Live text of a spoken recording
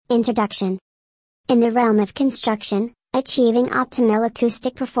Introduction. In the realm of construction, achieving optimal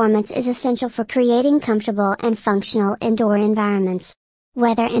acoustic performance is essential for creating comfortable and functional indoor environments.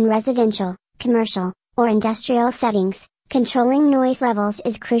 Whether in residential, commercial, or industrial settings, controlling noise levels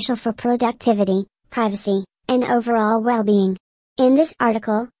is crucial for productivity, privacy, and overall well-being. In this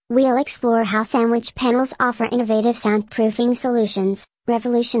article, we'll explore how sandwich panels offer innovative soundproofing solutions,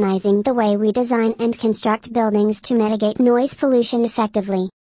 revolutionizing the way we design and construct buildings to mitigate noise pollution effectively.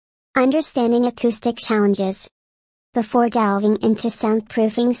 Understanding acoustic challenges. Before delving into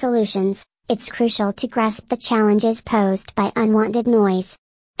soundproofing solutions, it's crucial to grasp the challenges posed by unwanted noise.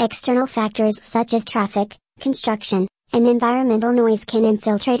 External factors such as traffic, construction, and environmental noise can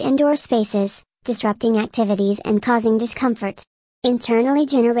infiltrate indoor spaces, disrupting activities and causing discomfort. Internally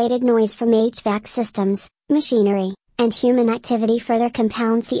generated noise from HVAC systems, machinery, and human activity further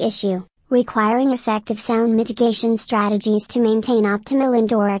compounds the issue, requiring effective sound mitigation strategies to maintain optimal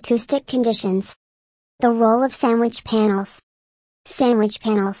indoor acoustic conditions. The role of sandwich panels. Sandwich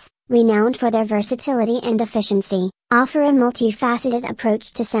panels, renowned for their versatility and efficiency, offer a multifaceted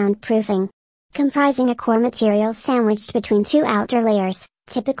approach to soundproofing. Comprising a core material sandwiched between two outer layers,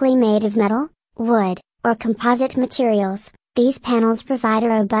 typically made of metal, wood, or composite materials, these panels provide a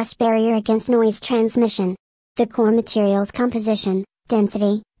robust barrier against noise transmission. The core material's composition,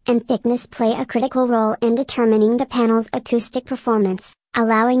 density, and thickness play a critical role in determining the panel's acoustic performance,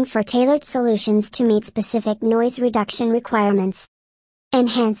 allowing for tailored solutions to meet specific noise reduction requirements.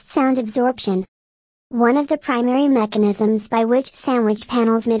 Enhanced sound absorption. One of the primary mechanisms by which sandwich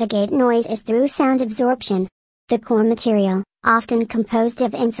panels mitigate noise is through sound absorption. The core material, often composed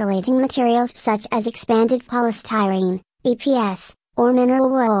of insulating materials such as expanded polystyrene, EPS, or mineral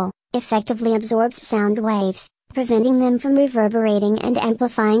wool, effectively absorbs sound waves, preventing them from reverberating and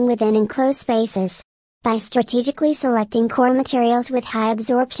amplifying within enclosed spaces. By strategically selecting core materials with high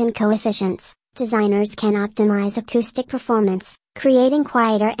absorption coefficients, designers can optimize acoustic performance, creating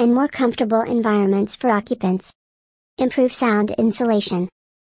quieter and more comfortable environments for occupants. Improve sound insulation.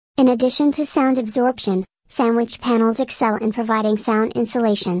 In addition to sound absorption, sandwich panels excel in providing sound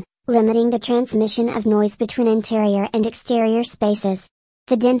insulation, limiting the transmission of noise between interior and exterior spaces.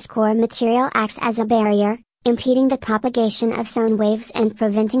 The dense core material acts as a barrier, impeding the propagation of sound waves and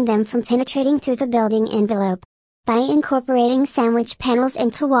preventing them from penetrating through the building envelope. By incorporating sandwich panels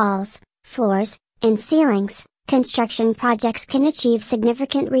into walls, floors, and ceilings, construction projects can achieve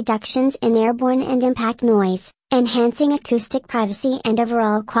significant reductions in airborne and impact noise, enhancing acoustic privacy and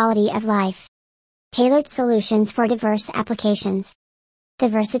overall quality of life. Tailored solutions for diverse applications. The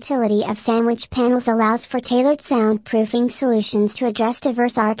versatility of sandwich panels allows for tailored soundproofing solutions to address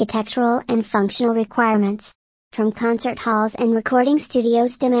diverse architectural and functional requirements. From concert halls and recording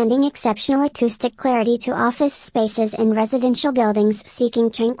studios demanding exceptional acoustic clarity to office spaces and residential buildings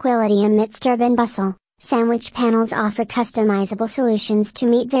seeking tranquility amidst urban bustle, sandwich panels offer customizable solutions to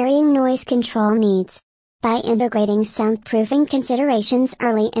meet varying noise control needs. By integrating soundproofing considerations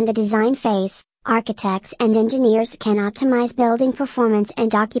early in the design phase, architects and engineers can optimize building performance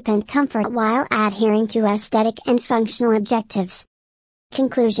and occupant comfort while adhering to aesthetic and functional objectives.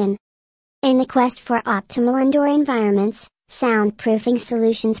 Conclusion. In the quest for optimal indoor environments, soundproofing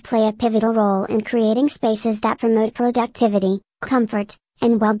solutions play a pivotal role in creating spaces that promote productivity, comfort,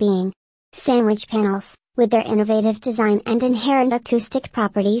 and well-being. Sandwich panels, with their innovative design and inherent acoustic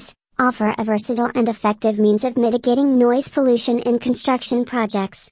properties, offer a versatile and effective means of mitigating noise pollution in construction projects.